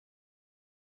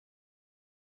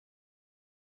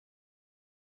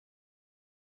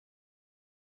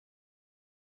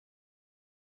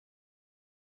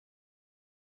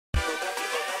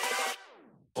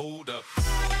Hold up.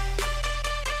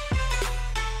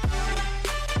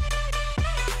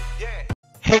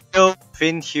 Hey yo,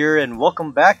 Finn here, and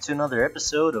welcome back to another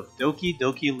episode of Doki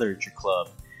Doki Literature Club.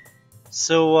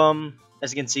 So,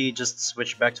 as you can see, just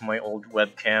switched back to my old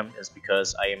webcam is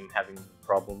because I am having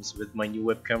problems with my new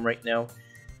webcam right now.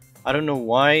 I don't know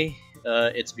why,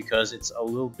 it's because it's a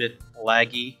little bit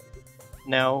laggy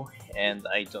now, and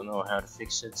I don't know how to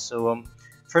fix it. So,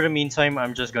 for the meantime,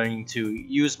 I'm just going to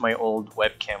use my old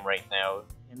webcam right now.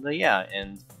 And yeah,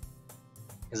 and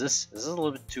is this a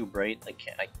little bit too bright?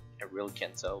 I really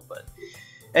can't tell, but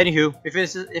anywho,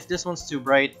 if this one's too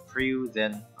bright for you,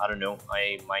 then I don't know.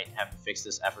 I might have to fix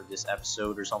this after this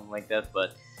episode or something like that.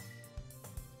 But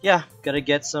yeah, gotta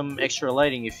get some extra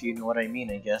lighting if you know what I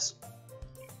mean. I guess.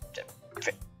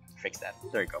 Fix that.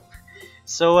 There you go.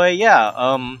 So yeah,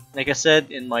 like I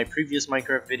said in my previous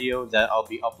Minecraft video, that I'll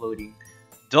be uploading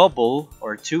double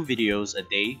or 2 videos a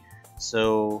day.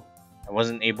 So I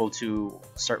wasn't able to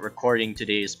start recording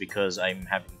today is because I'm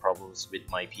having problems with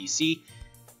my PC,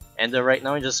 and right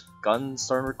now I just gonna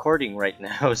start recording right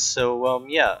now. So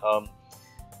yeah,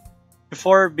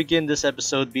 before I begin this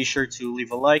episode, be sure to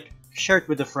leave a like, share it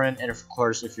with a friend, and of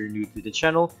course, if you're new to the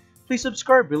channel, please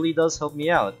subscribe. Really does help me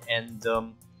out. And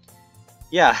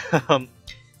yeah, I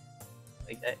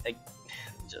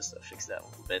just fix that a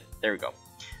little bit. There we go.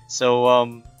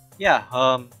 So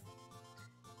yeah,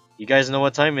 you guys know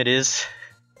what time it is.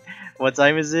 What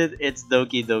time is it? It's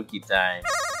Doki Doki time.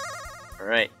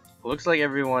 Alright, looks like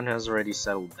everyone has already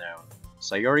settled down.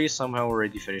 Sayori somehow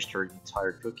already finished her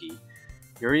entire cookie.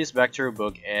 Yuri is back to her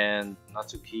book, and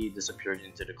Natsuki disappeared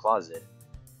into the closet.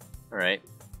 Alright.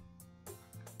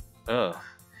 Ugh.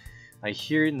 I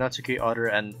hear Natsuki utter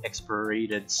an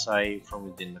exasperated sigh from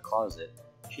within the closet.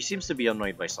 She seems to be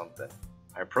annoyed by something.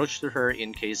 I approached her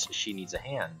in case she needs a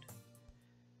hand.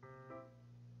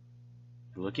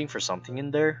 You looking for something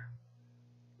in there?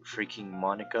 Freaking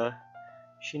Monica.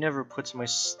 She never puts my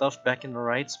stuff back in the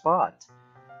right spot.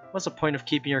 What's the point of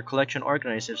keeping your collection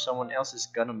organized if someone else is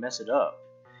gonna mess it up?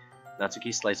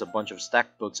 Natsuki slides a bunch of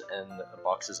stacked books and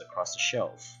boxes across the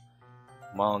shelf.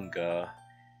 Manga.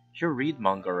 You read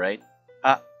manga, right?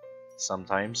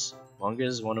 Sometimes. Manga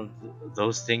is one of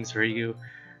those things where you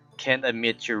can't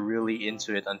admit you're really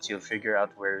into it until you figure out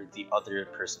where the other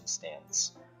person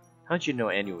stands. How'd you know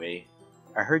anyway?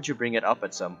 I heard you bring it up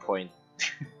at some point.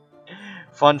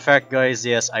 Fun fact, guys,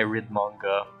 yes, I read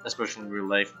manga, especially in real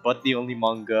life, but the only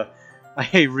manga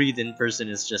I read in person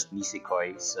is just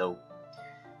Nisekoi, so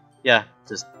yeah,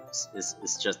 it's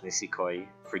just Nisekoi,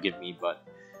 forgive me, but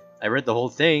I read the whole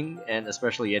thing, and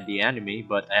especially at the anime,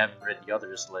 but I haven't read the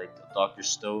others like Dr.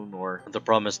 Stone or The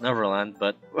Promised Neverland,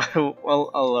 but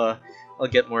well, I'll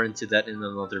get more into that in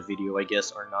another video, I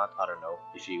guess, or not, I don't know,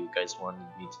 if you guys want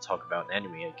me to talk about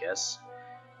anime, I guess.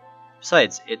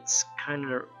 Besides, it's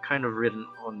kind of written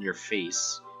on your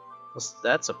face. What's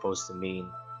that supposed to mean?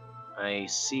 I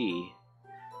see.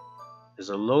 There's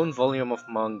a lone volume of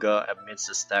manga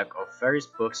amidst a stack of various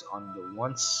books on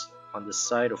the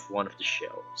side of one of the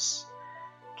shelves.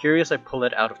 Curious, I pull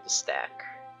it out of the stack.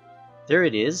 There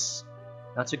it is.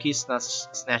 Natsuki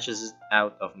snatches it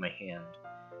out of my hand.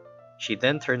 She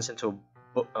then turns into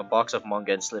a box of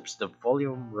manga and slips the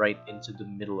volume right into the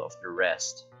middle of the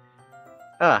rest.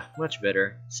 Much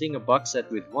better. Seeing a box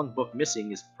set with one book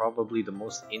missing is probably the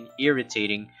most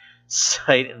irritating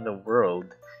sight in the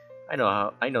world. I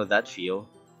know that feel.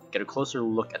 Get a closer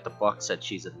look at the box set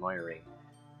she's admiring.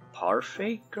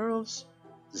 Parfait Girls?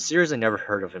 The series I never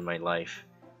heard of in my life.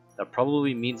 That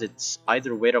probably means it's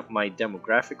either weight of my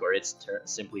demographic or it's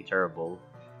simply terrible.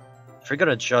 If you're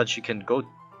gonna judge, you can go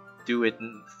do it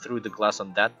through the glass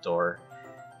on that door.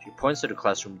 She points to the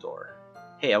classroom door.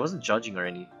 Hey, I wasn't judging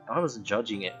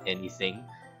anything.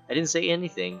 I didn't say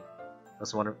anything. It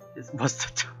was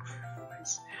the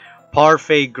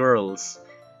Parfait Girls.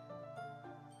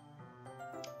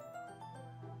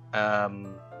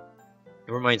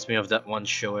 It reminds me of that one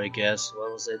show, I guess.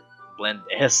 What was it? Blend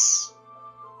S.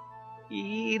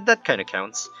 That kind of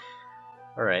counts.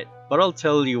 Alright, but I'll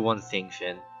tell you one thing,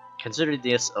 Finn. Consider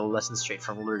this a lesson straight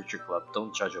from Literature Club.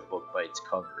 Don't judge a book by its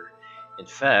cover. In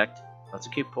fact,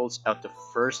 Natsuki pulls out the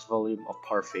first volume of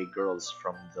Parfait Girls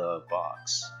from the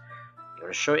box. I'm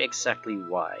gonna show you exactly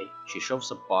why. She shoves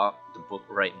the book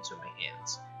right into my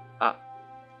hands.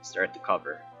 Stare at the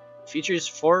cover. It features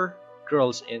 4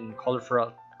 girls in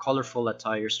colorful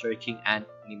attire striking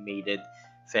animated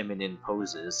feminine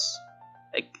poses.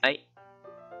 I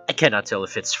cannot tell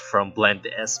if it's from Blend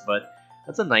S, but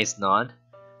that's a nice nod.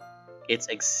 It's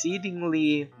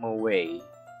exceedingly moe.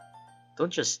 Don't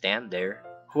just stand there.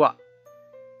 Hua!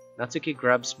 Natsuki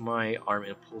grabs my arm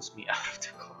and pulls me out of the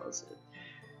closet.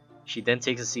 She then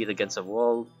takes a seat against a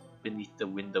wall beneath the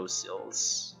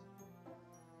windowsills.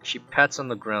 She pats on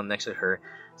the ground next to her,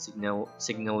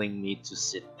 signaling me to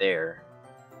sit there.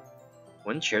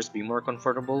 Wouldn't chairs be more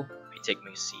comfortable? I take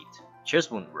my seat.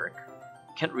 Chairs won't work.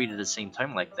 I can't read at the same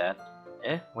time like that.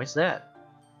 Why's that?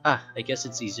 Ah, I guess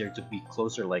it's easier to be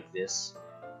closer like this.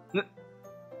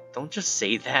 Don't just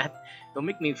say that. Don't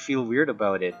make me feel weird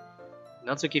about it.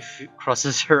 Natsuki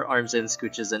crosses her arms and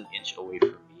scooches an inch away from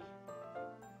me.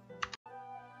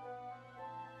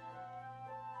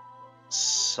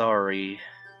 Sorry.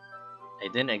 I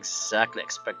didn't exactly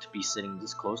expect to be sitting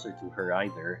this closer to her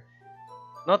either.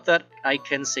 Not that I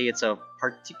can say it's a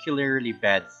particularly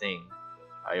bad thing.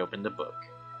 I opened the book.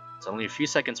 It's only a few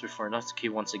seconds before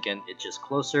Natsuki once again itches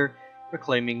closer,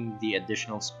 reclaiming the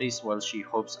additional space while she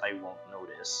hopes I won't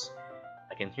notice.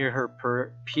 I can hear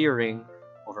her peering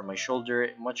over my shoulder,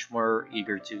 much more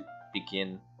eager to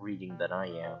begin reading than I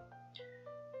am.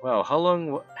 Wow, how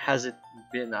long has it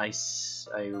been I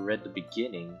read the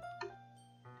beginning?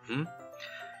 You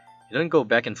don't go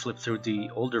back and flip through the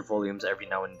older volumes every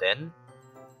now and then?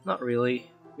 Not really.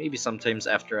 Maybe sometimes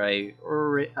after I've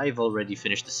already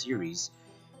finished the series.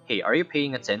 Hey, are you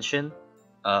paying attention?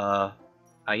 I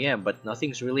am, but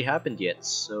nothing's really happened yet,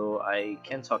 so I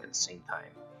can't talk at the same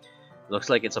time. It looks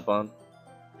like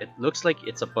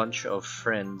it's a bunch of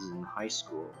friends in high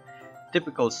school.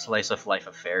 Typical slice of life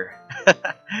affair.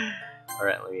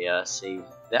 Alright, let me save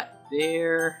that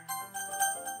there.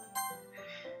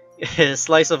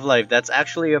 Slice of life. That's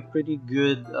actually a pretty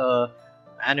good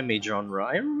anime genre.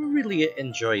 I really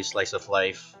enjoy slice of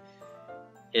life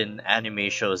in anime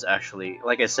shows, actually.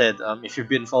 Like I said, if you've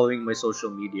been following my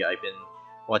social media, I've been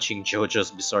watching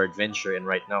JoJo's Bizarre Adventure and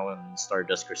right now on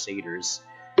Stardust Crusaders.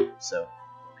 So,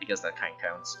 I guess that kind of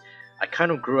counts. I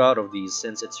kind of grew out of these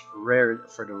since it's rare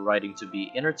for the writing to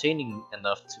be entertaining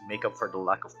enough to make up for the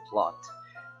lack of plot.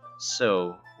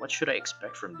 So, what should I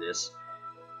expect from this?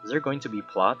 Is there going to be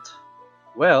plot?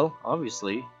 Well,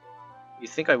 obviously. You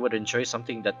think I would enjoy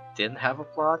something that didn't have a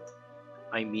plot?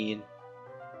 I mean,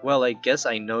 well, I guess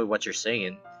I know what you're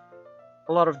saying.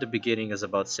 A lot of the beginning is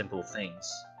about simple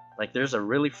things. Like there's a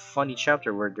really funny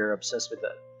chapter where they're obsessed with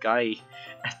a guy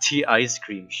at the ice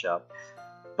cream shop.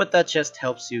 But that just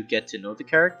helps you get to know the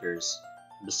characters.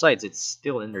 Besides, it's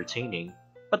still entertaining.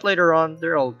 But later on,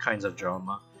 there are all kinds of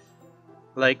drama.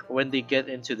 Like when they get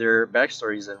into their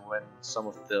backstories and when some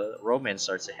of the romance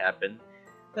starts to happen.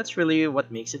 That's really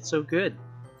what makes it so good.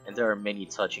 And there are many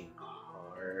touching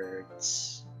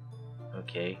parts.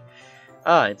 Okay.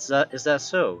 Is that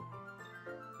so?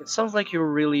 It sounds like you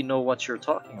really know what you're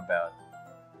talking about.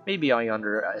 Maybe I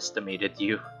underestimated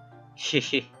you.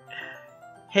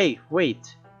 Hey,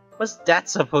 wait. What's that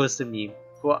supposed to mean?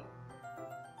 What?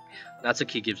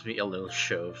 Natsuki gives me a little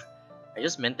shove. I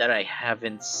just meant that I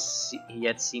haven't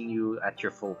yet seen you at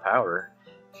your full power.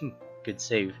 Good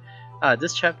save.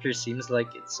 This chapter seems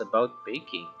like it's about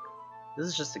baking. This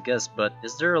is just a guess, but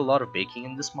is there a lot of baking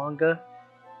in this manga?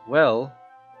 Well,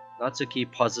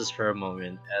 Natsuki pauses for a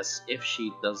moment, as if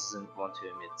she doesn't want to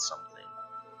admit something.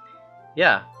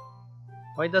 Yeah,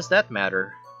 why does that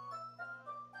matter?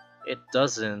 It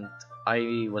doesn't.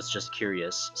 I was just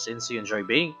curious, since you enjoy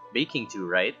baking too,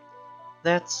 right?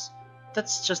 That's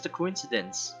just a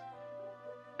coincidence.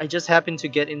 I just happened to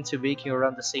get into baking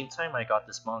around the same time I got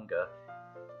this manga.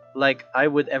 Like I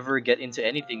would ever get into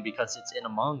anything because it's in a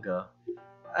manga.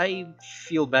 I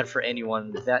feel bad for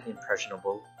anyone that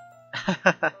impressionable.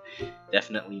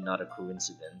 Definitely not a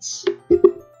coincidence.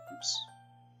 Oops.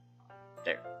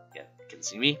 There. Yeah, you can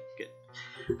see me? Good.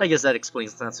 I guess that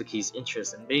explains Natsuki's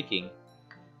interest in baking.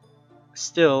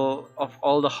 Still, of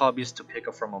all the hobbies to pick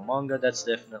up from a manga, that's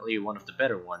definitely one of the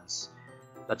better ones.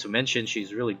 Not to mention,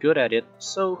 she's really good at it,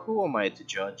 so who am I to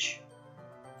judge?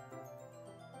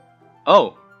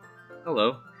 Oh!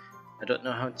 Hello. I don't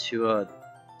know how to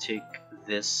take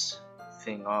this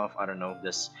thing off. I don't know,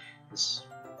 this...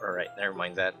 Alright, never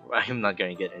mind that. I'm not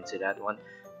gonna get into that one.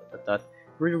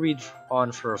 We'll read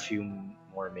on for a few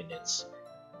more minutes.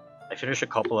 I finished a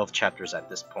couple of chapters at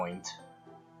this point.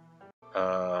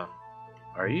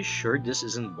 Are you sure this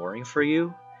isn't boring for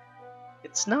you?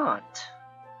 It's not.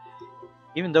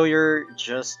 Even though you're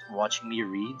just watching me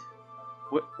read?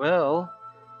 Well,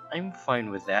 I'm fine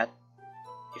with that.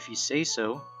 If you say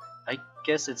so. I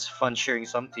guess it's fun sharing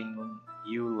something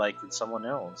you like with someone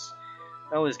else.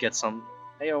 I always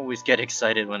get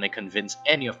excited when I convince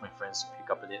any of my friends to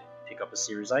pick up a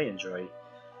series I enjoy.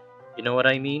 You know what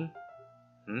I mean?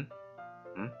 You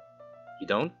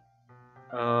don't?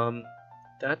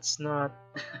 That's not...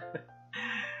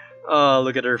 Oh,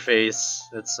 look at her face.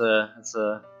 That's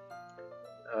a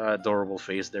adorable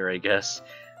face there, I guess.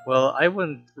 Well, I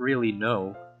wouldn't really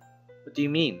know. What do you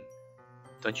mean?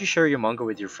 Don't you share your manga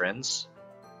with your friends?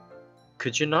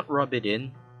 Could you not rub it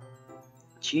in?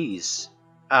 Jeez.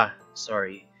 Ah,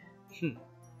 sorry. Hmm.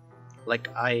 Like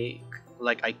I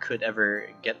like I could ever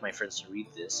get my friends to read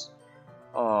this.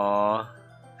 Aww.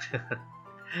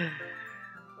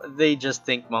 They just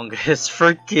think manga is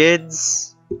for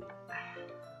kids.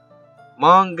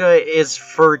 Manga is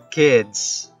for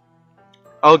kids.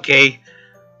 Okay,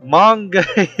 manga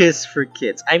is for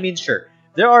kids. I mean, sure,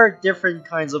 there are different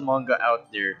kinds of manga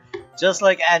out there. Just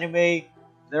like anime,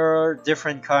 there are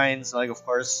different kinds. Like, of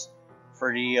course,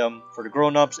 for the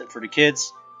grown-ups and for the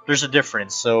kids, there's a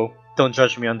difference. So don't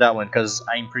judge me on that one, because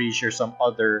I'm pretty sure some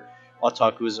other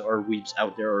otakus or weebs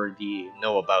out there already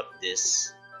know about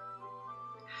this.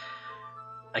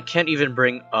 I can't even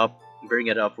bring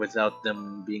it up without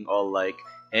them being all like,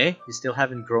 "Eh, you still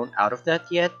haven't grown out of that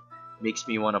yet?" Makes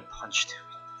me want to punch them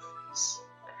in the face.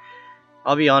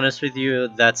 I'll be honest with you,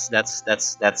 that's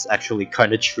actually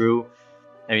kind of true.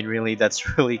 I mean, really,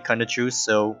 that's really kind of true.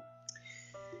 So,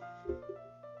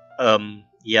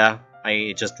 yeah,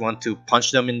 I just want to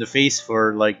punch them in the face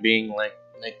for like being like,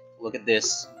 look at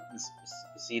this.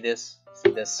 See this? See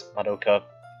this Madoka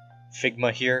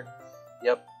Figma here?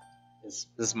 Yep. This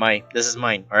is mine. This is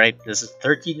mine. All right. This is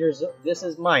 13 years old. This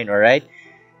is mine. All right.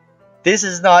 This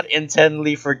is not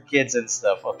intendly for kids and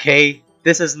stuff. Okay.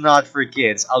 This is not for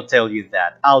kids. I'll tell you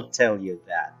that. I'll tell you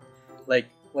that. Like,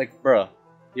 bruh,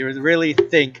 you really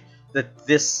think that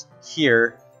this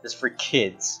here is for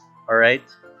kids? All right.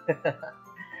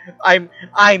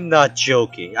 I'm not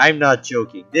joking. I'm not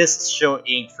joking. This show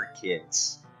ain't for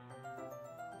kids.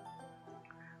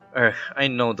 I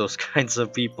know those kinds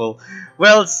of people.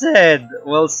 Well said,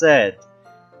 well said.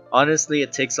 Honestly,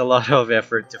 it takes a lot of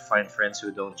effort to find friends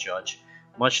who don't judge,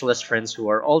 much less friends who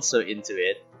are also into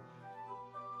it.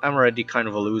 I'm already kind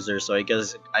of a loser, so I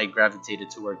guess I gravitated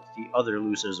toward the other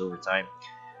losers over time.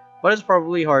 But it's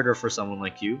probably harder for someone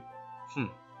like you.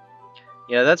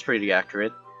 Yeah, that's pretty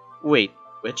accurate. Wait,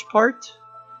 which part?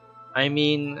 I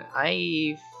mean,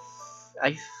 I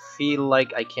feel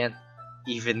like I can't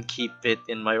even keep it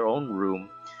in my own room.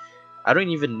 I don't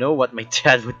even know what my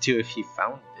dad would do if he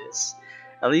found this.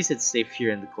 At least it's safe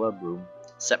here in the club room.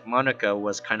 Except Monica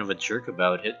was kind of a jerk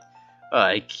about it.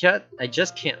 I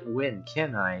just can't win,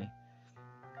 can I?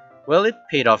 Well, it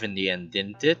paid off in the end,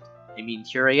 didn't it? I mean,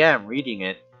 here I am, reading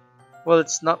it. Well,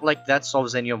 it's not like that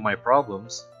solves any of my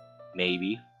problems.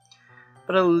 Maybe.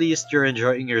 But at least you're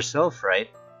enjoying yourself, right?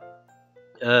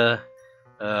 Uh,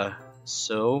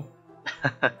 so?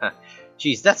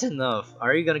 Jeez, that's enough.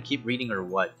 Are you gonna keep reading or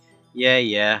what?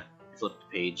 Yeah. Flip the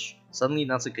page. Suddenly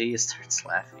Natsuki starts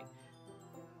laughing.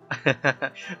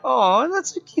 Oh,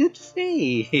 that's a cute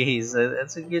face.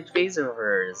 That's a cute face of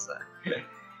hers.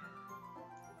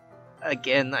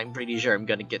 Again, I'm pretty sure I'm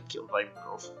gonna get killed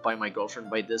by my girlfriend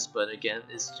by this, but again,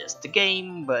 it's just a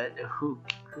game, but who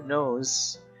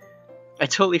knows? I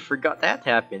totally forgot that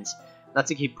happens.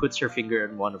 Natsuki puts her finger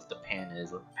on one of the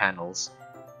panels.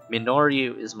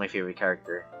 Minori is my favorite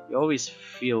character. You always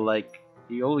feel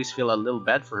a little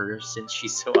bad for her since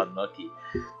she's so unlucky.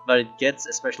 But it gets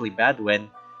especially bad when...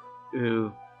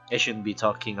 Ooh, I shouldn't be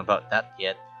talking about that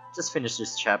yet. Just finish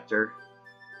this chapter.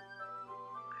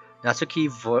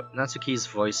 Natsuki's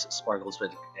voice sparkles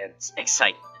with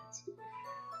excitement.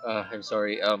 I'm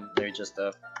sorry, let me just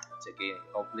take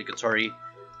a obligatory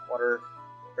water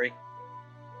break.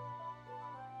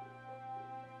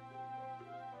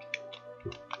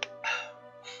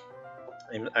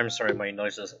 I'm sorry, my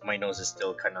nose is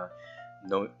still kind of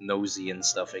nosy and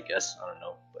stuff, I guess. I don't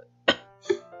know, but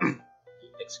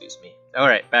excuse me. All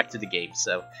right, back to the game.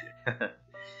 So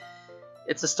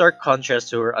it's a stark contrast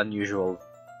to her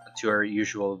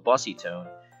usual bossy tone.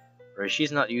 Where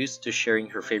she's not used to sharing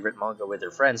her favorite manga with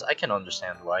her friends, I can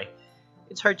understand why.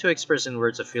 It's hard to express in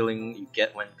words a feeling you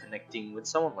get when connecting with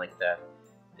someone like that,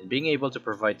 and being able to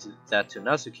provide that to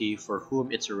Natsuki, for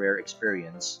whom it's a rare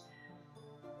experience.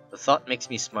 The thought makes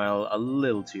me smile a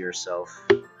little to yourself.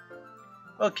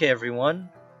 Okay, everyone.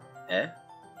 Let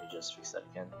me just fix that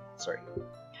again. Sorry.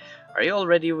 Are you all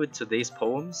ready with today's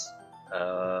poems?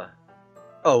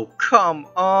 Oh, come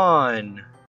on!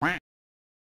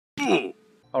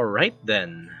 Alright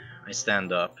then. I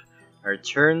stand up. I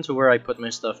return to where I put my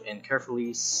stuff and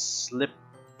carefully slip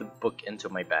the book into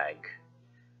my bag.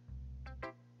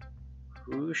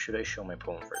 Who should I show my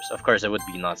poem first? Of course, it would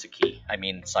be Natsuki. I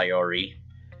mean, Sayori.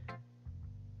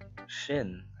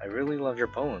 Finn, I really love your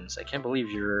poems. I can't believe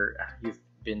you've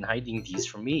been hiding these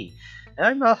from me. And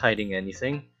I'm not hiding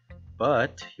anything.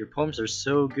 But your poems are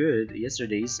so good,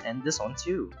 yesterday's and this one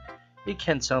too. You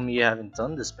can't tell me you haven't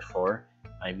done this before.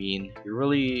 I mean, you're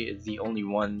really the only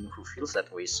one who feels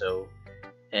that way, so...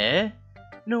 Eh?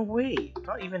 No way,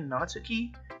 not even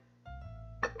Natsuki?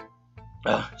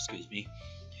 Excuse me.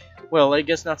 Well, I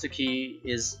guess Natsuki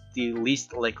is the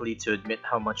least likely to admit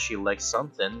how much she likes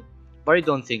something, but I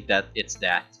don't think that it's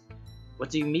that.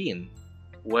 What do you mean?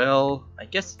 Well, I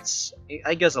guess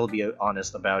I'll be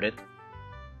honest about it.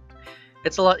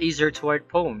 It's a lot easier to write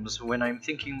poems when I'm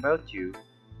thinking about you.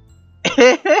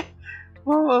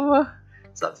 Whoa.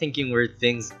 Stop thinking weird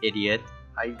things, idiot.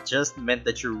 I just meant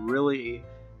that you're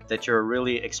a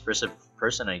really expressive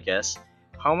person, I guess.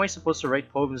 How am I supposed to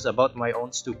write poems about my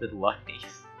own stupid life?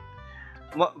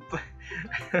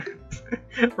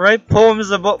 Write poems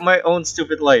about my own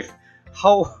stupid life.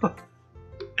 How?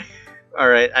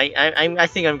 Alright, I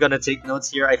think I'm gonna take notes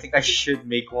here. I think I should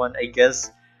make one, I guess.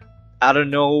 I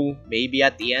don't know, maybe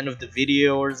at the end of the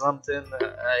video or something.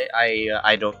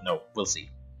 I don't know. We'll see.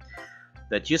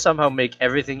 That you somehow make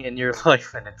everything in your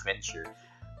life an adventure.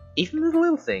 Even the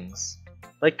little things.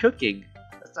 Like cooking.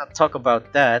 Let's not talk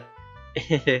about that.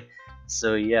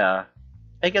 So yeah.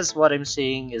 I guess what I'm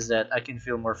saying is that I can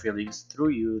feel more feelings through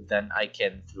you than I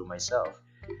can through myself.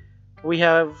 We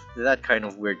have that kind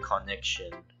of weird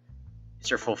connection. It's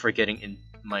your fault for getting in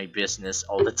my business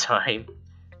all the time.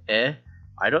 Eh?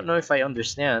 I don't know if I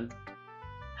understand.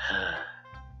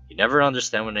 You never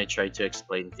understand when I try to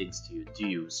explain things to you, do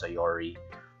you, Sayori?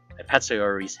 I pat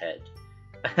Sayori's head.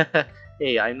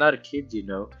 Hey, I'm not a kid, you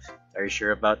know. Are you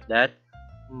sure about that?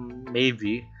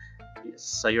 Maybe.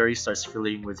 Sayori starts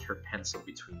fiddling with her pencil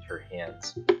between her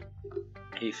hands.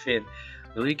 Hey Finn,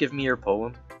 will you give me your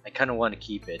poem? I kinda wanna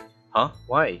keep it. Huh?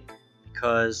 Why?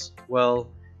 Because, well,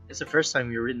 it's the first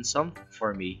time you've written something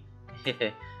for me.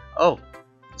 Oh,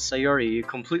 Sayori, you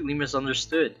completely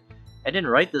misunderstood. I didn't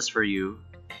write this for you.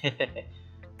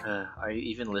 Are you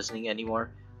even listening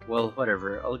anymore? Well,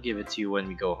 whatever, I'll give it to you when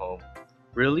we go home.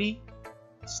 Really?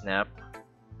 Snap.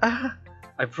 Ah!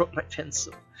 I broke my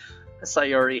pencil.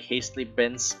 Sayori hastily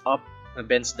bends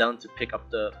down to pick up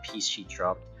the piece she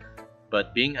dropped,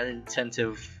 but being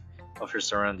unattentive of her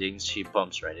surroundings, she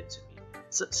bumps right into me.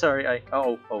 Sorry,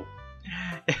 oh.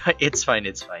 It's fine.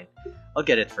 I'll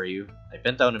get it for you. I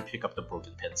bend down and pick up the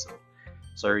broken pencil.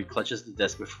 Sayori clutches the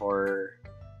desk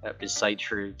beside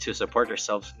her to support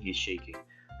herself, and is shaking.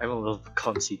 I'm a little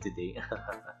clumsy today.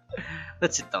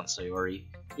 Let's sit down, Sayori.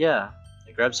 Yeah.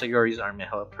 I grab Sayori's arm and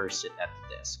help her sit at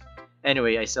the desk.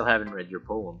 Anyway, I still haven't read your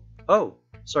poem. Oh,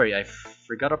 sorry, I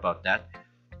forgot about that.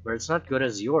 But it's not good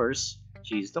as yours.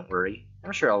 Jeez, don't worry.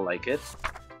 I'm sure I'll like it.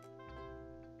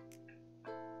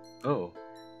 Oh,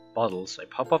 bottles. I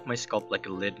pop off my scalp like a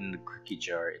lid in a cookie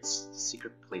jar. It's the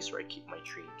secret place where I keep my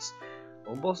dreams.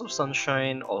 Balls of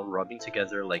sunshine, all rubbing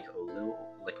together like a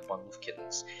bundle of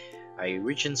kittens. I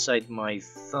reach inside my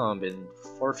thumb and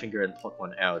forefinger and pluck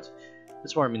one out.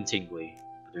 It's warm and tingly.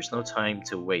 There's no time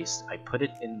to waste. I put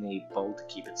it in a bowl to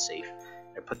keep it safe.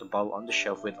 I put the bottle on the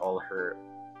shelf with all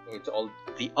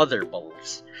the other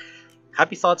bottles.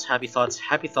 Happy thoughts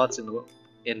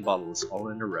in bottles, all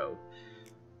in a row.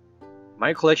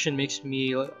 My collection makes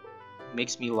me a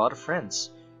lot of friends.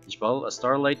 Each bottle a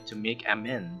starlight to make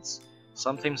amends.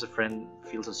 Sometimes a friend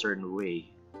feels a certain way.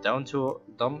 Down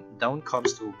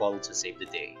comes to a bottle to save the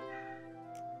day.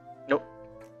 Nope.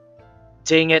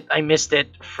 Dang it! I missed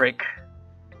it. Frick.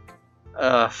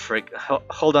 Frick.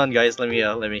 Hold on, guys. Let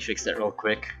me fix that real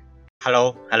quick.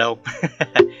 Hello.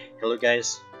 Hello,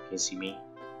 guys. Can you see me?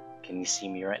 Can you see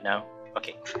me right now?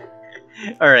 Okay.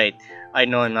 All right. I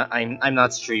know I'm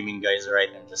not streaming, guys. All right.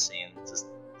 I'm just saying,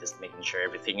 just making sure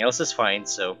everything else is fine.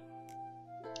 So,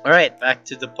 all right. Back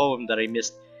to the poem that I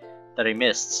missed.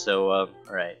 So, all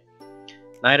right.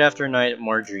 Night after night,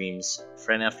 more dreams.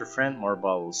 Friend after friend, more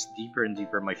bottles. Deeper and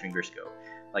deeper my fingers go.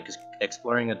 Like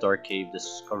exploring a dark cave,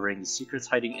 discovering the secrets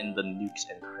hiding in the nooks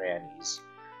and crannies.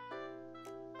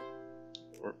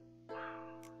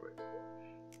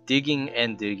 Digging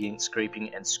and digging,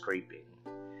 scraping and scraping.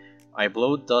 I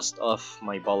blow dust off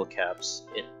my bottle caps.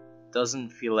 It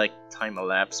doesn't feel like time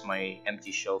elapsed. My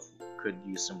empty shelf could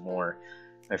use some more.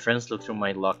 My friends look through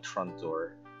my locked front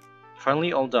door.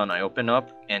 Finally all done, I open up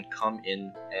and come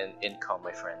in, and in come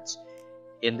my friends.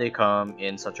 In they come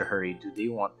in such a hurry. Do they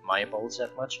want my bottles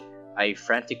that much? I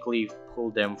frantically pull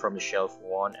them from the shelf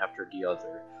one after the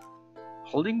other,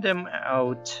 holding them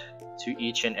out to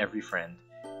each and every friend,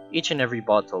 each and every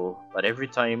bottle, but every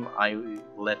time I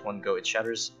let one go, it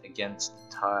shatters against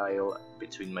the tile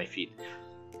between my feet.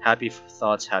 Happy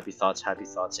thoughts,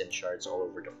 and shards all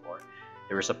over the floor.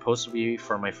 They were supposed to be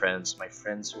for my friends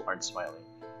who aren't smiling.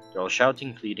 They're all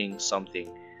shouting, pleading, something.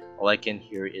 All I can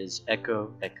hear is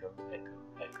echo, echo, echo,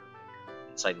 echo, echo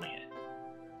inside my head.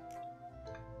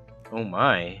 Oh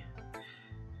my.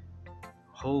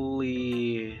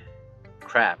 Holy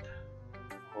crap.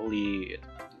 Holy...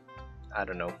 I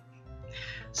don't know.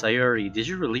 Sayori, did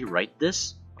you really write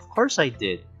this? Of course I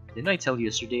did. Didn't I tell you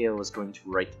yesterday I was going to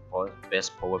write the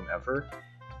best poem ever?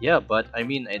 Yeah, but I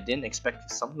mean, I didn't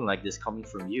expect something like this coming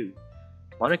from you.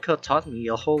 Monica taught me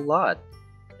a whole lot,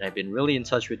 and I've been really in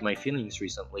touch with my feelings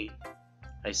recently.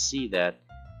 I see that.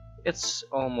 It's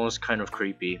almost kind of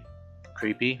creepy.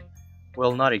 Creepy?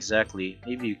 Well, not exactly.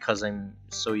 Maybe because I'm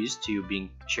so used to you being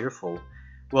cheerful.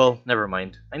 Well, never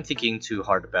mind. I'm thinking too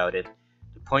hard about it.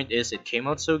 The point is, it came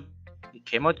out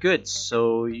good,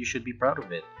 so you should be proud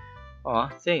of it. Aw,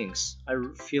 thanks. I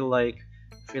feel like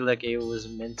I was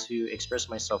meant to express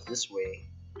myself this way.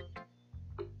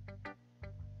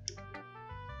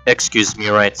 Excuse me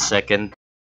right second.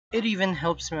 It even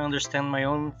helps me understand my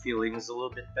own feelings a little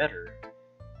bit better.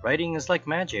 Writing is like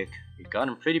magic. You've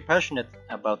gotten pretty passionate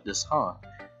about this, huh?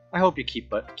 I hope you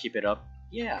keep it up.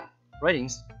 Yeah,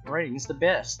 writing's the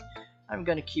best. I'm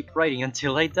gonna keep writing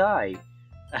until I die.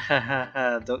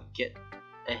 Don't get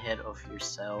ahead of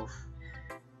yourself.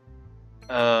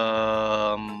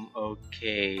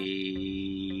 Okay.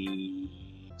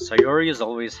 Sayori has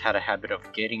always had a habit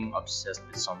of getting obsessed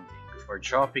with something before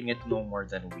dropping it no more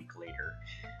than a week later.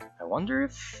 I wonder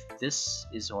if this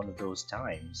is one of those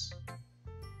times.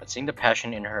 But seeing the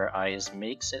passion in her eyes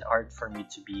makes it hard for me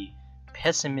to be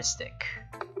pessimistic.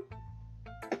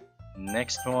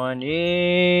 Next one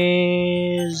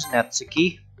is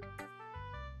Natsuki.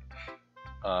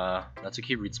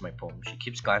 Natsuki reads my poem. She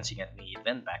keeps glancing at me,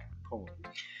 then back at the poem.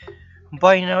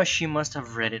 By now, she must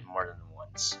have read it more than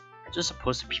once. Aren't you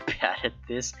supposed to be bad at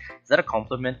this? Is that a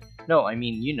compliment? No, I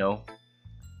mean, you know.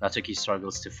 Natsuki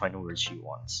struggles to find the words she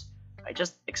wants. I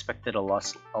just expected a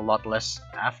lot less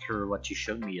after what you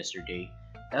showed me yesterday.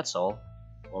 That's all.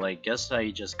 Well, I guess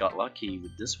I just got lucky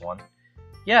with this one.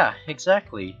 Yeah,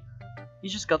 exactly. You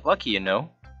just got lucky, you know.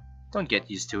 Don't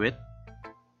get used to it.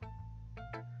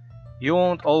 You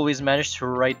won't always manage to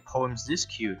write poems this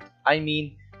cute. I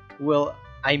mean well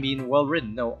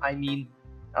written. No,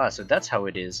 so that's how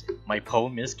it is. My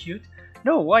poem is cute?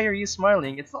 No, why are you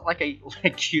smiling? It's not like I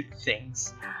like cute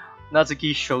things.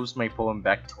 Natsuki shoves my poem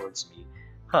back towards me.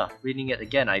 Huh, reading it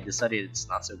again, I decided it's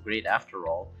not so great after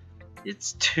all.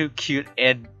 It's too cute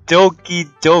and Doki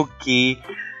Doki.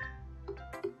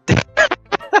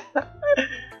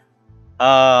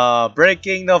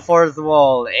 Breaking the fourth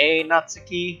wall, eh,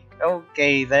 Natsuki?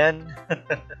 Okay then.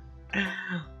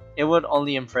 It would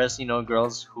only impress,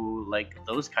 girls who like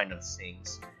those kind of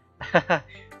things. For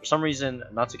some reason,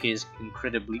 Natsuki is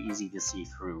incredibly easy to see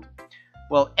through.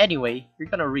 Well, anyway, you're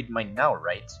gonna read mine now,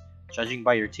 right? Judging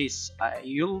by your tastes,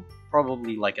 you'll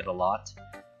probably like it a lot.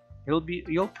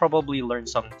 You'll probably learn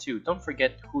something too. Don't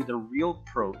forget who the real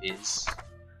pro is.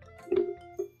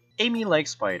 Amy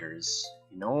likes spiders.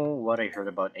 You know what I heard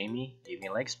about Amy? Amy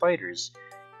likes spiders.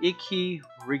 Icky,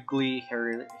 wriggly,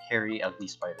 hairy, ugly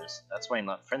spiders. That's why I'm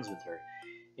not friends with her.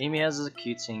 Amy has a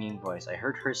cute singing voice. I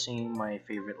heard her singing my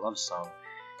favorite love song.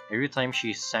 Every time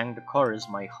she sang the chorus,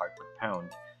 my heart would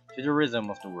pound to the rhythm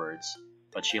of the words.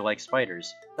 But she likes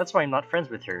spiders. That's why I'm not friends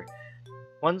with her.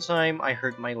 One time, I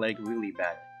hurt my leg really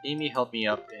bad. Amy helped me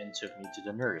up and took me to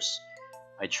the nurse.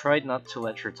 I tried not to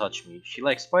let her touch me. She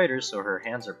likes spiders, so her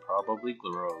hands are probably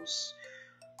gross.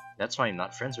 That's why I'm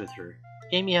not friends with her.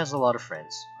 Amy has a lot of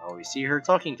friends. I always see her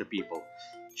talking to people.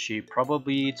 She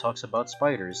probably talks about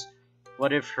spiders.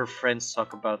 What if her friends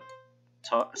start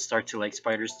to like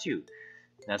spiders too?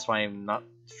 That's why I'm not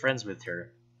friends with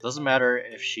her. Doesn't matter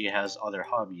if she has other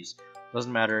hobbies.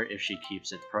 Doesn't matter if she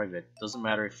keeps it private. Doesn't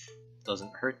matter if it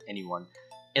doesn't hurt anyone.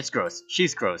 It's gross.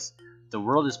 She's gross. The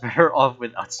world is better off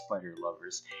without spider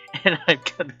lovers. And I'm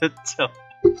gonna tell.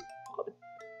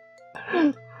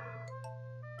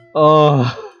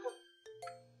 Oh.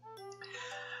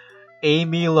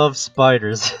 Amy loves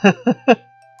spiders.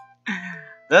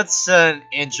 That's an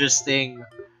interesting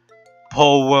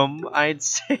poem, I'd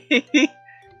say.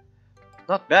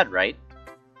 Not bad, right?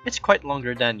 It's quite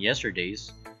longer than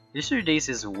yesterday's. Yesterday's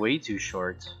is way too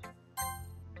short.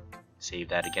 Save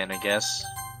that again, I guess.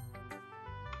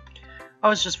 I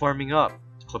was just warming up.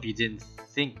 Hope you didn't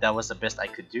think that was the best I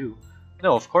could do.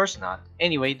 No, of course not.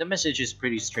 Anyway, the message is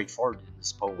pretty straightforward in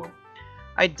this poem.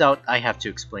 I doubt I have to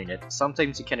explain it.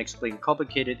 Sometimes you can explain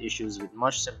complicated issues with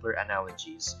much simpler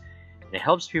analogies. And it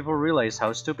helps people realize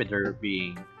how stupid they're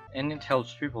being.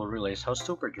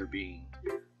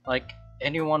 Like,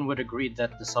 anyone would agree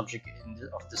that the subject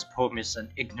of this poem is an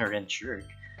ignorant jerk.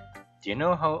 Do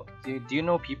you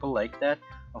know people like that?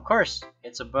 Of course,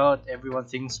 it's about everyone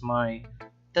thinks my.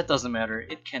 That doesn't matter.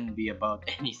 It can be about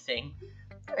anything.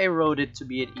 I wrote it to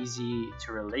be easy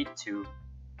to relate to.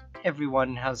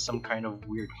 Everyone has some kind of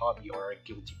weird hobby or a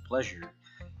guilty pleasure.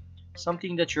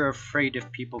 Something that you're afraid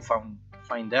if people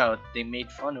find out they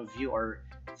made fun of you or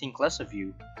think less of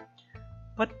you.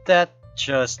 But that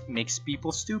just makes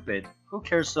people stupid. Who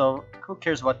cares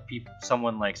what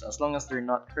someone likes as long as they're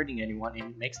not hurting anyone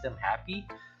and it makes them happy?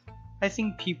 I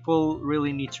think people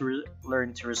really need to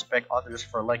learn to respect others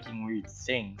for liking weird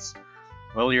things.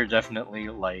 Well, you're definitely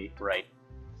right.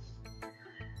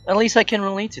 At least I can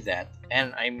relate to that,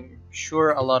 and I'm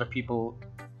sure a lot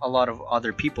of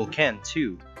other people can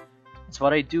too. It's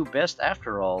what I do best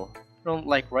after all. I don't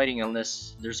like writing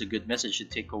unless there's a good message to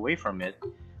take away from it.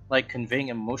 Like conveying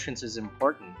emotions is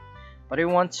important, but I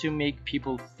want to make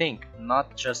people think,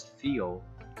 not just feel.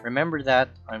 Remember that,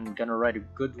 I'm gonna write a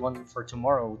good one for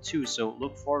tomorrow too, so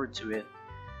look forward to it.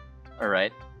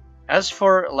 Alright. As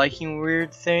for liking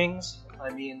weird things,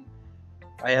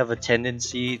 I have a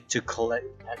tendency to collect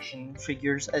action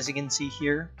figures, as you can see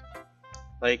here.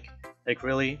 Like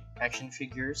really, action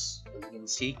figures, as you can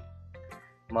see.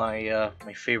 My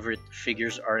favorite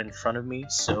figures are in front of me,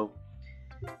 so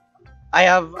I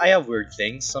have weird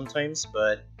things sometimes,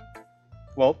 but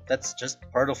well, that's just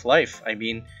part of life.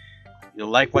 You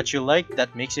like what you like,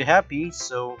 that makes you happy,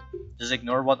 so just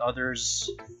ignore what others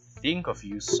think of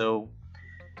you. So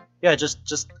yeah,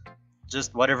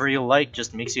 just whatever you like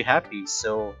just makes you happy.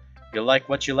 So you like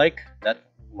what you like, that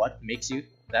what makes you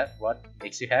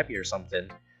happy or something.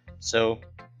 So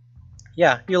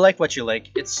yeah, you like what you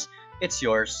like. It's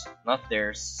yours, not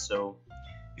theirs. So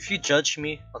if you judge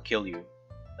me, I'll kill you.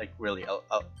 Like really,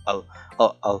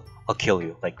 I'll kill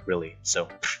you. Like really. So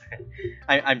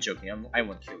I'm joking. I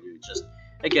won't kill you. Just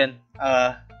again,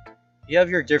 you have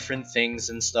your different things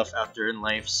and stuff after in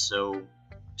life. So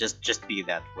just be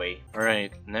that way. All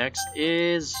right. Next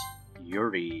is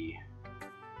Yuri.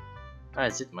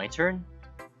 Is it my turn?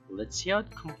 Let's see how it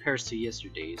compares to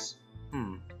yesterday's.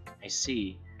 I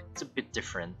see. It's a bit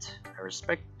different. I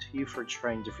respect you for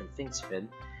trying different things, Finn.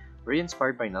 Were you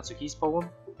inspired by Natsuki's poem?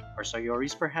 Or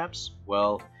Sayori's perhaps?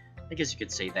 Well, I guess you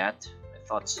could say that. I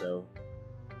thought so.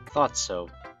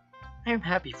 I am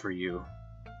happy for you.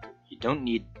 You don't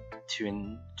need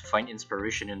to find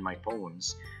inspiration in my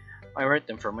poems. I write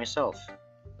them for myself,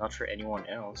 not for anyone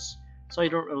else. So I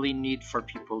don't really need for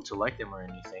people to like them or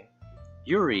anything.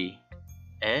 Yuri!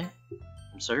 Eh?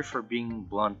 I'm sorry for being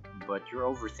blunt, but you're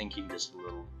overthinking this a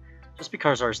little. Just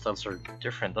because our styles are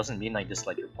different doesn't mean I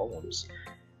dislike your poems.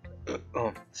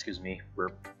 Oh, excuse me,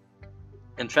 burp.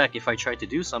 In fact, if I tried to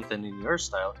do something in your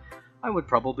style, I would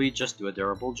probably just do a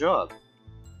terrible job.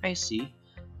 I see.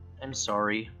 I'm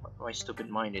sorry, my stupid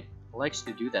mind, it likes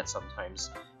to do that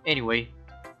sometimes. Anyway,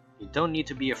 you don't need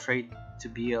to be afraid to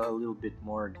be a little bit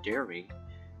more daring.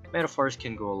 Metaphors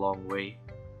can go a long way.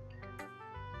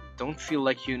 Don't feel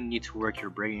like you need to work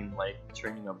your brain like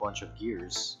turning a bunch of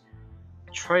gears.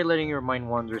 Try letting your mind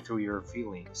wander through your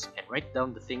feelings and write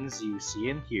down the things you see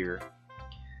and hear.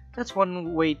 That's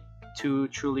one way to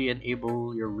truly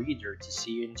enable your reader to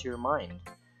see into your mind.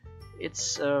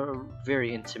 It's a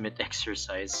very intimate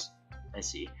exercise. I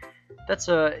see. That's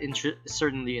a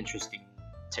certainly interesting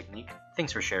technique.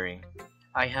 Thanks for sharing.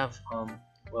 I have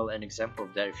well, an example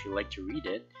of that if you like to read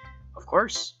it. Of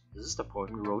course. This is the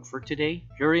poem we wrote for today.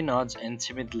 Yuri nods and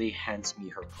timidly hands me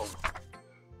her poem.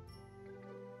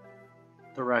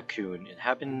 The raccoon. It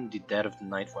happened in the dead of the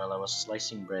night while I was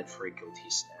slicing bread for a guilty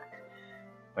snack.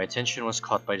 My attention was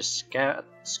caught by the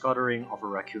scuttering of a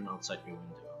raccoon outside my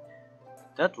window.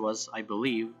 That was, I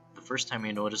believe, the first time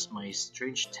I noticed my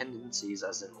strange tendencies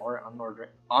as an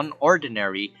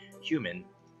unordinary human.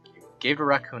 I gave the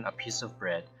raccoon a piece of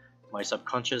bread, my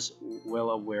subconscious well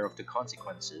aware of the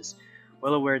consequences,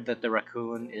 well aware that the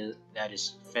raccoon that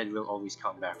is fed will always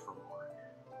come back for more.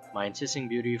 My enticing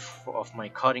beauty of my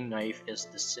cutting knife is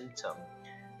the symptom.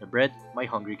 The bread, my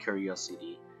hungry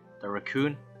curiosity. The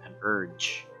raccoon, an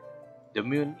urge. The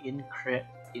moon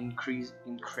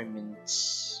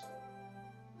increments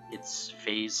its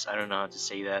phase, I don't know how to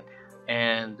say that,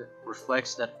 and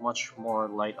reflects that much more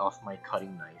light off my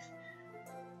cutting knife.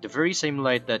 The very same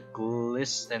light that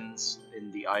glistens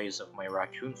in the eyes of my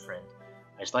raccoon friend.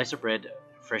 I slice the bread,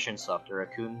 fresh and soft. The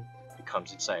raccoon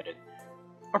becomes excited.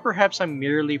 Or perhaps I'm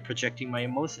merely projecting my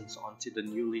emotions onto the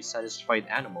newly satisfied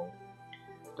animal.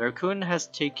 The raccoon has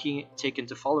taken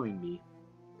to following me.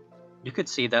 You could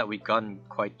say that we've gotten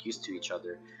quite used to each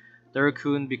other. The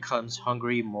raccoon becomes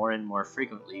hungry more and more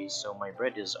frequently, so my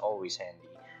bread is always handy.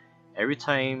 Every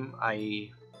time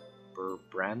I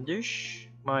brandish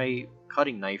my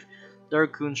cutting knife, the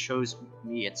raccoon shows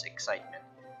me its excitement.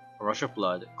 A rush of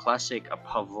blood, classic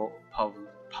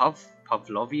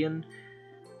Pavlovian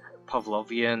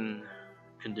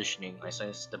conditioning. I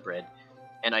slice the bread,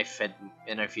 and I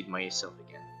feed myself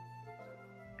again.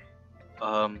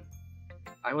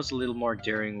 I was a little more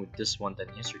daring with this one than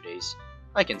yesterday's.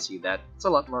 I can see that. It's a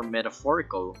lot more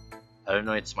metaphorical. I don't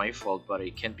know, it's my fault, but I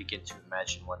can't begin to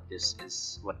imagine what this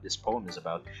poem is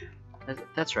about.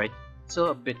 That's right.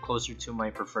 Still a bit closer to my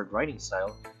preferred writing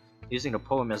style, using the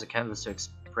poem as a canvas to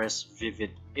express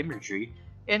vivid imagery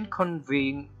and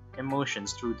conveying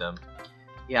emotions through them.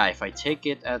 Yeah, if I take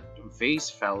it at face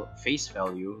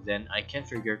value, then I can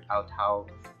figure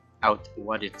out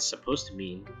what it's supposed to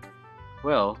mean.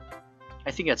 Well,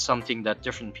 I think that's something that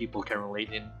different people can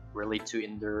relate to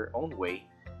in their own way.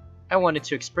 I wanted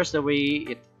to express the way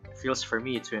it feels for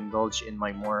me to indulge in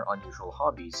my more unusual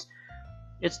hobbies.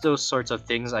 It's those sorts of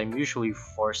things I'm usually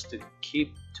forced to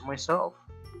keep to myself.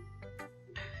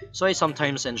 So I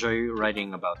sometimes enjoy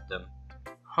writing about them.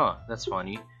 Huh, that's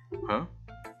funny. Huh?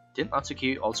 Didn't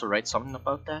Atsuki also write something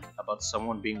about that? About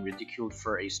someone being ridiculed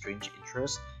for a strange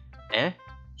interest? Eh?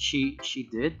 She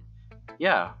did?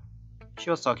 Yeah. She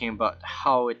was talking about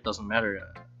how it doesn't matter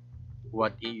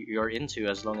what you're into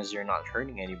as long as you're not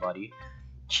hurting anybody.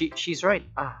 She's right.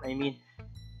 I mean,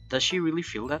 does she really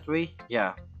feel that way?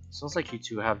 Yeah. Sounds like you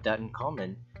two have that in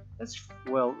common.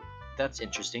 That's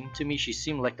interesting. To me, she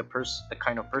seemed like the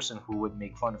kind of person who would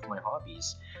make fun of my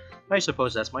hobbies. I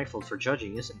suppose that's my fault for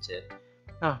judging, isn't it?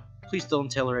 Please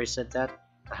don't tell her I said that.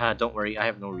 Don't worry, I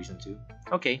have no reason to.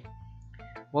 Okay.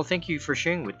 Well, thank you for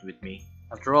sharing with me.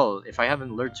 After all, if I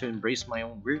haven't learned to embrace my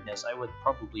own weirdness, I would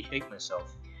probably hate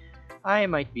myself. I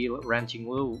might be ranting a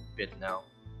little bit now,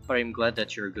 but I'm glad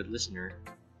that you're a good listener.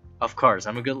 Of course,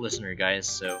 I'm a good listener, guys,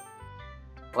 so...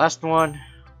 Last one,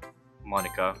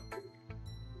 Monica.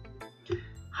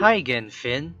 Hi again,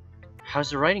 Finn. How's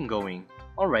the writing going?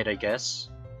 Alright, I guess.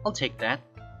 I'll take that,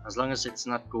 as long as it's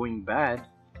not going bad.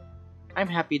 I'm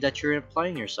happy that you're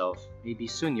applying yourself. Maybe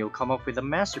soon you'll come up with a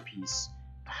masterpiece.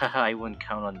 Haha, I wouldn't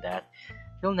count on that.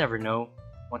 You'll never know.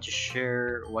 Want to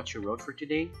share what you wrote for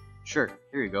today? Sure,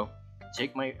 here you go.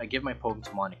 I give my poem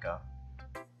to Monica.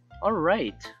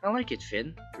 Alright, I like it,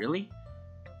 Finn. Really?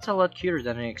 It's a lot cuter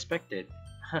than I expected.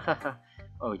 Hahaha.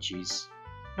 Oh jeez.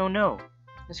 No.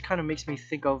 This kind of makes me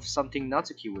think of something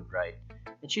Natsuki would write.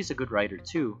 And she's a good writer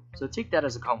too, so take that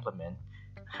as a compliment.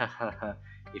 Hahaha.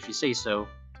 If you say so.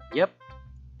 Yep.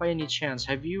 By any chance,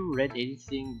 have you read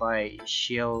anything by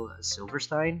Shel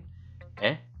Silverstein?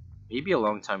 Eh? Maybe a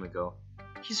long time ago.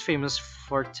 He's famous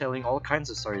for telling all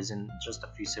kinds of stories in just a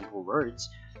few simple words.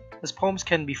 His poems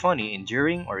can be funny,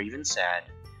 endearing, or even sad.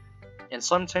 And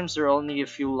sometimes they're only a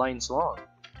few lines long.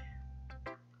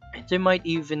 They might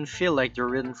even feel like they're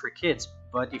written for kids,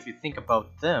 but if you think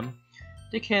about them,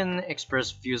 they can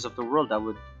express views of the world that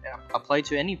would apply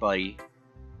to anybody.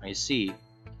 I see.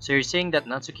 So you're saying that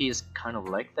Natsuki is kind of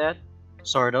like that?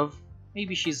 Sort of.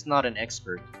 Maybe she's not an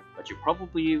expert, but you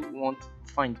probably won't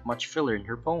find much filler in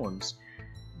her poems.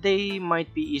 They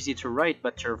might be easy to write,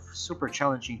 but they're super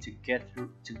challenging to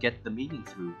get the meaning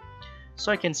through.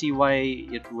 So I can see why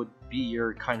it would be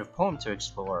your kind of poem to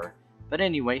explore. But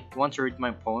anyway, want to read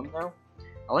my poem now?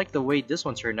 I like the way this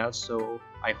one turned out, so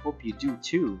I hope you do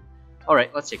too.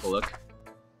 Alright, let's take a look.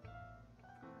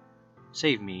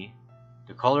 Save me.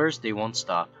 The colors, they won't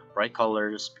stop. Bright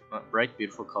colors, bright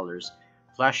beautiful colors.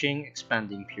 Flashing,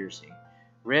 expanding, piercing.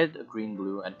 Red, green,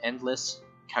 blue, an endless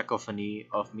cacophony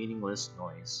of meaningless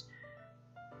noise.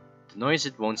 The noise,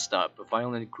 it won't stop.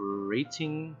 Violent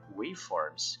grating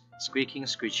waveforms. Squeaking,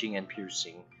 screeching, and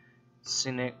piercing.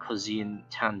 Sine cosine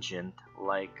tangent,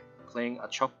 like playing a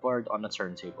chalkboard on a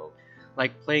turntable.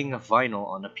 Like playing a vinyl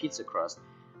on a pizza crust.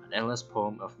 An endless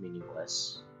poem of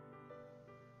meaningless.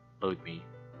 Load me.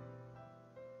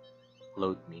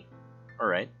 Load me.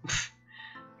 Alright.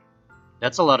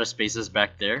 That's a lot of spaces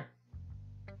back there.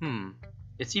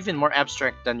 It's even more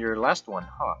abstract than your last one,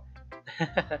 huh?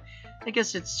 I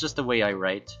guess it's just the way I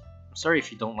write. I'm sorry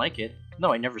if you don't like it.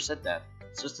 No, I never said that.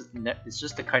 It's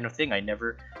just the kind of thing I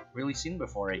never really seen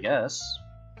before, I guess.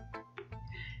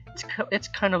 It's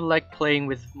kind of like playing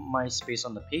with my space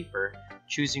on the paper.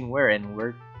 Choosing where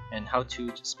and how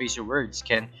to space your words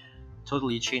can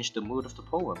totally change the mood of the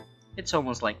poem. It's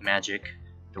almost like magic.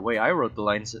 The way I wrote the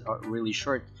lines are really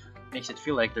short makes it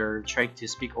feel like they're trying to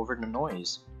speak over the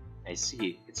noise. I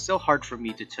see. It's still hard for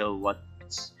me to tell what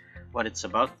it's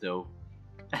about though.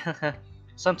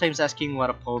 Sometimes asking what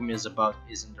a poem is about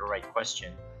isn't the right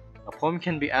question. A poem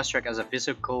can be abstract as a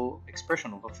physical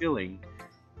expression of a feeling.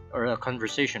 or a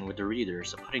conversation with the reader,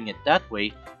 so putting it that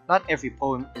way, not every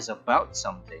poem is about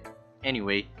something.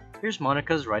 Anyway, here's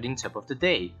Monica's writing tip of the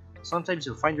day. Sometimes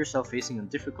you'll find yourself facing a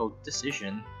difficult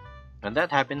decision. When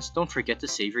that happens, don't forget to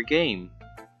save your game.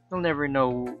 You'll never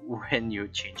know when you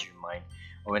change your mind,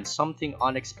 or when something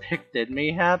unexpected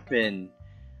may happen.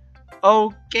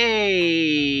 Okay,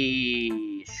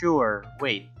 sure.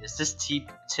 Wait, is this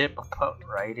tip about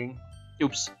writing?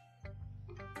 Oops.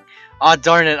 Ah,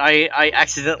 darn it! I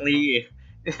accidentally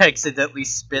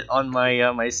spit on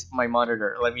my my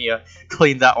monitor. Let me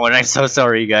clean that one. I'm so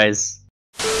sorry, guys.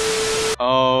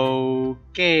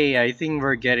 Okay, I think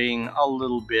we're getting a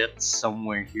little bit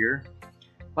somewhere here.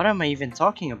 What am I even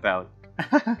talking about?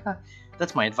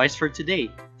 That's my advice for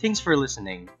today. Thanks for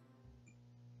listening.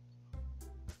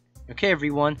 Okay,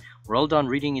 everyone, we're all done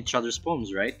reading each other's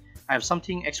poems, right? I have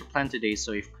something extra planned today,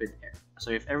 so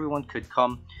if everyone could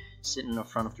come sit in the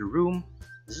front of the room.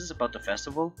 This is about the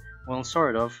festival? Well,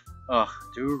 sort of. Ugh,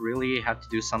 do we really have to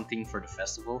do something for the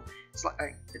festival?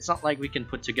 It's not like we can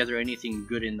put together anything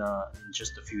good in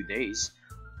just a few days.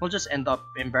 We'll just end up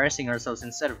embarrassing ourselves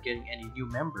instead of getting any new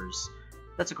members.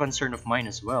 That's a concern of mine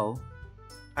as well.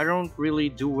 I don't really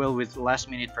do well with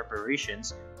last-minute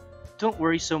preparations. Don't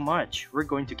worry so much. We're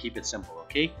going to keep it simple,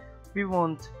 okay? We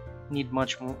won't need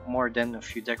much more than a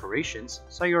few decorations.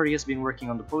 Sayori has been working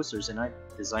on the posters and I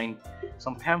designed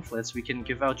some pamphlets we can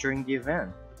give out during the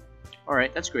event.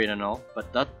 Alright, that's great and all,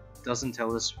 but that doesn't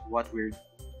tell us what we're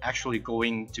actually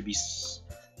going to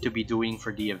be doing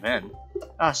for the event.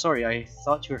 Ah, sorry, I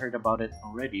thought you heard about it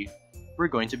already. We're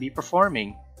going to be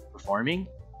performing. Performing?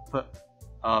 But,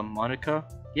 Monica?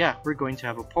 Yeah, we're going to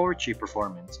have a poetry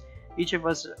performance. Each of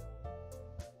us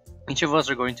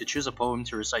are going to choose a poem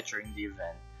to recite during the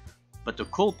event. But the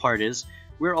cool part is,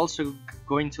 we're also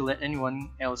going to let anyone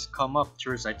else come up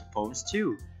to recite the poems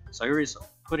too. Sayori is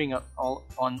putting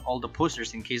on all the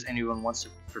posters in case anyone wants to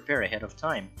prepare ahead of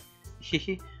time.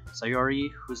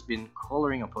 Sayori, who's been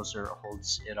coloring a poster,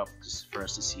 holds it up for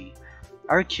us to see.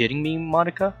 Are you kidding me,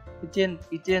 Monica? You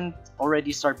didn't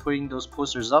already start putting those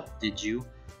posters up, did you?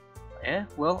 Eh,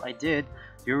 well, I did.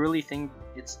 Do you really think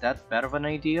it's that bad of an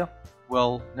idea?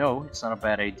 Well, no, it's not a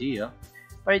bad idea.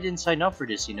 But I didn't sign up for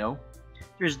this, you know.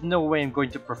 There's no way I'm going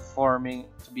to be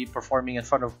performing in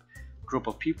front of a group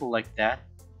of people like that.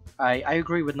 I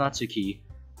agree with Natsuki.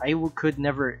 I could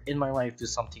never in my life do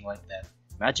something like that.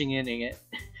 Imagining it,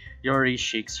 Yori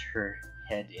shakes her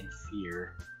head in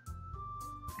fear.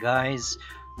 Guys,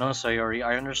 no, Sayori,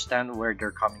 I understand where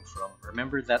they're coming from.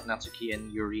 Remember that Natsuki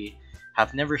and Yuri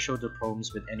have never showed the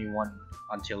poems with anyone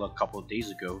until a couple of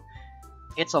days ago.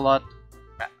 It's a lot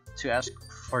to ask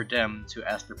for them to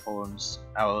ask their poems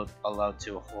out aloud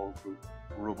to a whole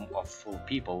room of full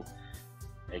people.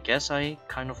 I guess I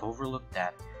kind of overlooked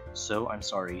that, so I'm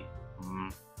sorry.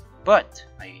 But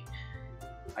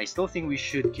I still think we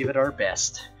should give it our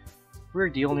best. We're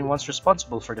the only ones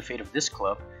responsible for the fate of this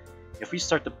club. If we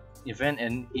start the event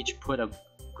and each put a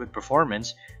good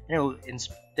performance,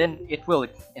 then it will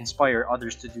inspire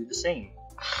others to do the same.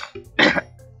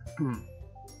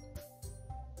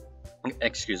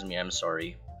 Excuse me, I'm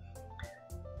sorry.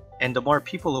 And the more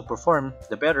people who perform,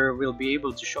 the better we'll be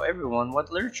able to show everyone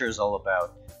what literature is all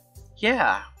about.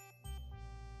 Yeah!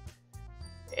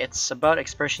 It's about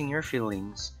expressing your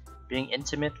feelings, being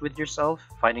intimate with yourself,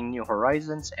 finding new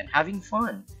horizons, and having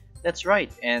fun. That's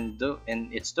right, and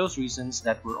it's those reasons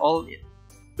that we're all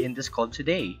in this club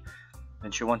today.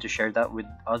 Don't you want to share that with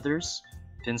others?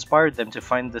 To inspire them to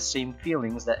find the same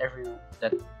feelings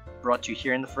that brought you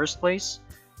here in the first place?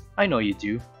 I know you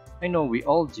do. I know we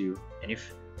all do.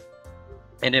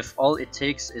 And if all it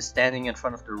takes is standing in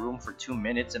front of the room for 2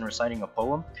 minutes and reciting a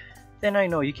poem, then I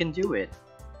know you can do it.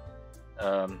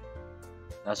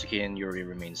 Natsuki and Yuri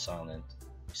remain silent.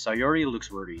 Sayori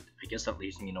looks worried. I guess that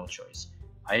leaves me no choice.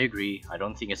 I agree. I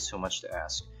don't think it's too much to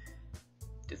ask.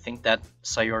 To think that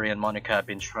Sayori and Monica have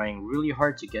been trying really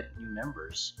hard to get new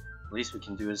members. The least we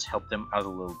can do is help them out a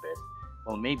little bit.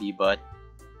 Well, maybe, but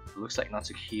it looks like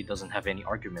Natsuki doesn't have any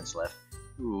arguments left.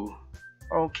 Ooh.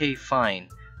 Okay, fine.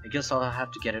 I guess I'll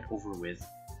have to get it over with.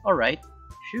 Alright.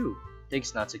 Phew.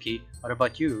 Thanks, Natsuki. What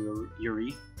about you,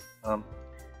 Yuri?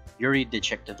 Yuri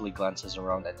dejectedly glances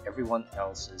around at everyone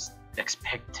else's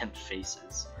expectant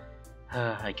faces.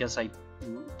 I guess I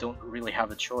don't really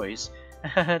have a choice.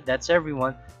 That's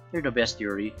everyone. You're the best,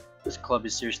 Yuri. This club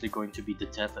is seriously going to be the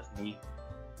death of me.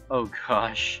 Oh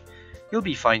gosh. You'll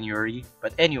be fine, Yuri.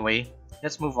 But anyway,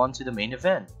 let's move on to the main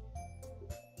event.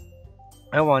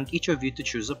 I want each of you to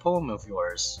choose a poem of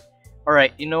yours.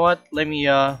 Alright, you know what? Let me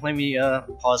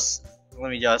pause. Let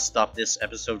me just stop this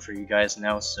episode for you guys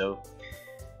now. So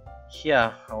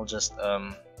yeah, I'll just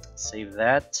save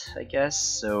that, I guess.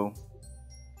 So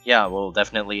yeah, we'll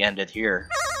definitely end it here.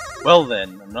 Well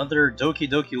then, another Doki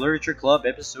Doki Literature Club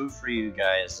episode for you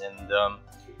guys, and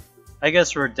I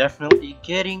guess we're definitely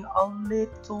getting a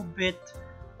little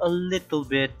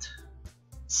bit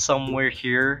somewhere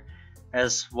here,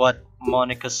 as what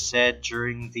Monica said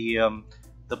during the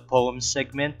poem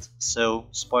segment. So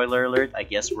spoiler alert, I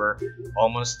guess we're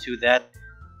almost to that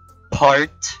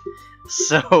part.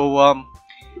 So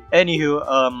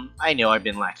anywho, I know I've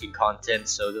been lacking content,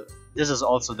 so this is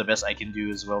also the best I can do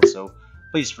as well, so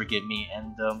please forgive me.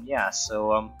 And yeah,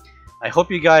 so I hope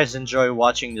you guys enjoy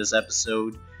watching this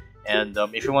episode, and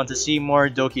if you want to see more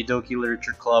Doki Doki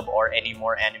Literature Club or any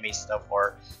more anime stuff,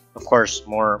 or of course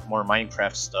more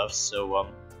Minecraft stuff, so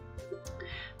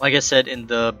like I said in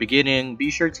the beginning, be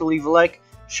sure to leave a like,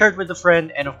 share it with a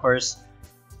friend, and of course,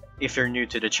 if you're new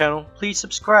to the channel, please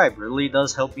subscribe. It really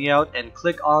does help me out, and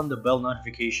click on the bell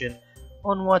notification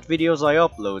on what videos I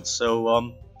upload.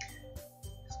 So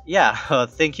yeah,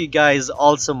 thank you guys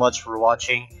all so much for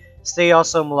watching. Stay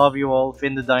awesome, love you all.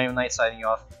 FinnTDKMC signing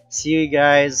off. See you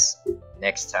guys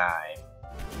next time.